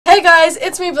guys,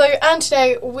 it's me Blue, and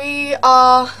today we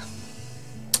are,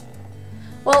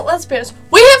 well, let's be honest,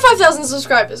 we hit 5,000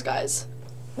 subscribers, guys.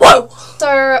 Whoa!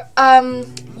 So,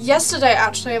 yesterday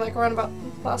actually, like around about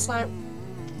last night,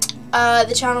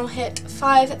 the channel hit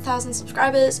 5,000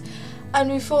 subscribers, and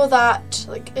before that,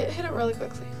 like, it hit it really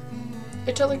quickly.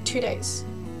 It took like 2 days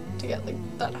to get like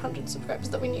that 100 subscribers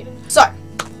that we needed. So,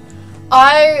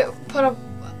 I put up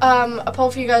a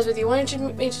poll for you guys. With you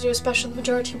wanted me to do a special. The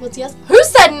majority was yes. Who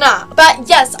said nah? But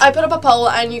yes, I put up a poll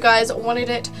and you guys wanted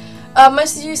it.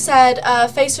 Most of you said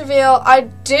face reveal. I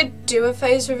did do a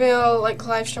face reveal like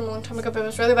live stream a long time ago, but it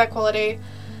was really bad quality.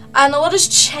 And a lot has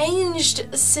changed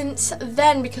since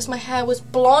then because my hair was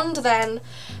blonde then,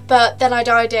 but then I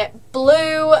dyed it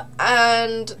blue,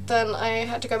 and then I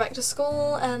had to go back to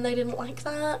school and they didn't like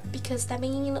that because they're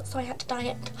mean, so I had to dye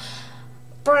it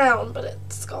brown, but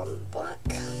it's gone black.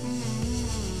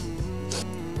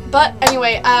 But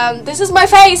anyway, this is my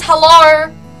face. Hello.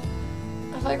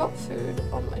 Have I got food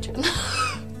on my chin?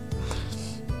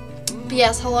 But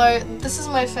yes, hello. This is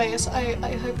my face. I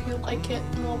hope you like it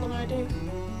more than I do.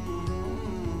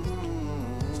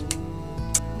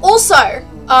 Also,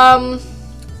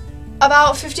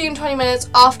 about 15-20 minutes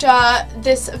after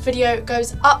this video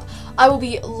goes up, I will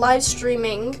be live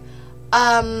streaming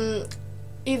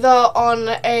either on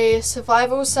a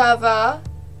survival server,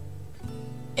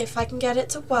 if I can get it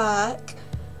to work,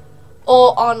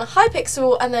 or on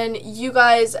Hypixel, and then you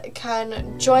guys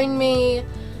can join me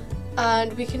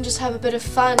and we can just have a bit of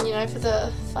fun, you know, for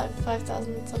the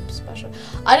 5,000 sub special.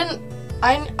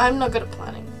 I'm not good at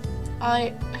planning.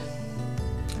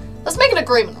 Let's make an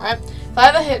agreement, right? If I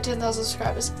ever hit 10,000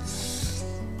 subscribers,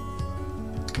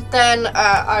 then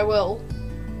I will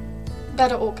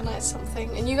better organize something,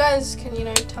 and you guys can, you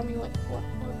know, tell me what you want.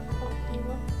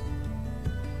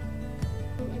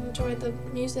 Enjoy the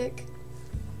music.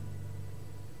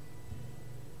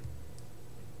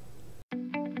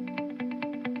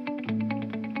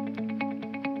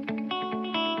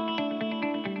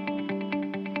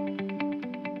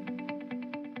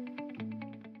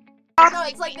 Oh no,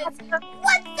 it's like this.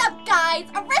 What's up, guys?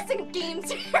 A wrestling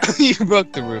games here. You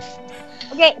broke the roof.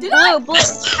 Okay, Blue.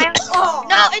 Oh.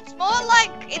 No, it's more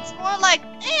like,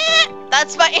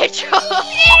 that's my intro.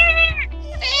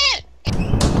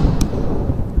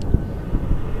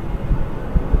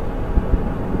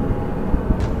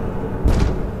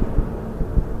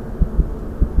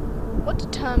 What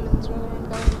determines whether I'm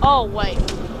going? Oh, wait.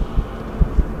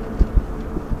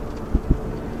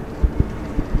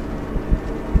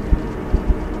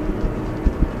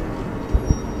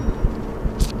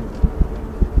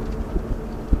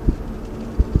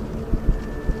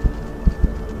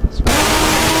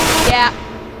 Yeah,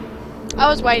 I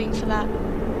was waiting for that.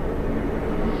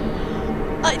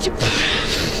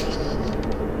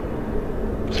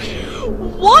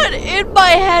 What in my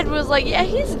head was like, yeah,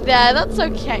 he's there, that's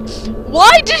okay.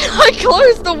 Why didn't I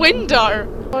close the window?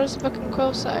 What does the book and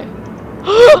quill say?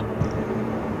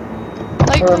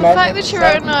 Like, the fact that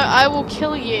you're no, I will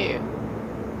kill you.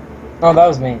 Oh, that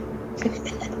was me.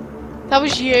 That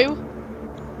was you?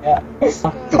 Yeah.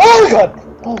 Oh my god!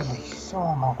 Holy so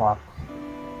my god.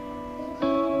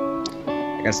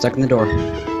 I got stuck in the door.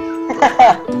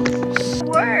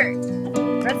 Work.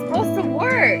 That's supposed to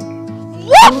work.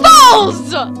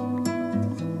 Waffles!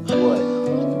 What?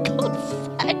 God's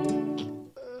sake.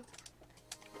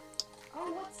 Oh,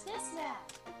 what's this now?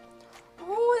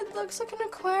 Oh, it looks like an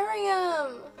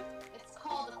aquarium. It's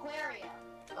called aquarium.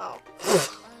 Oh.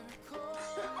 I'm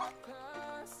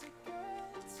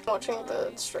not watching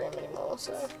the stream anymore,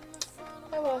 so.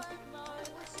 Oh well.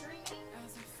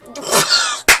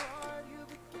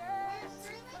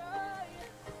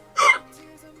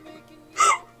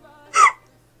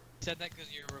 Said that because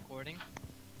you're recording?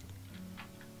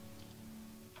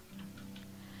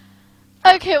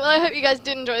 Okay, well I hope you guys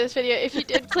did enjoy this video. If you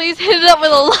did, please hit it up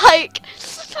with a like.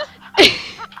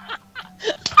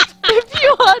 If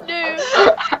you are new,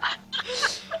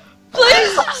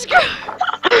 please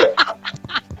subscribe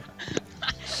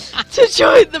to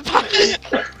join the party.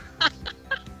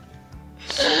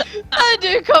 And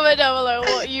do comment down below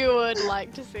what you would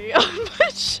like to see on my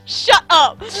shut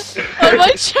up on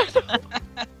my channel.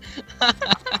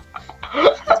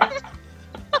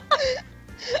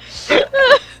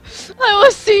 I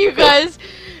will see you guys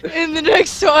in the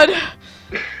next one.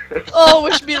 Oh,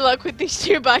 wish me luck with these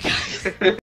two bye guys.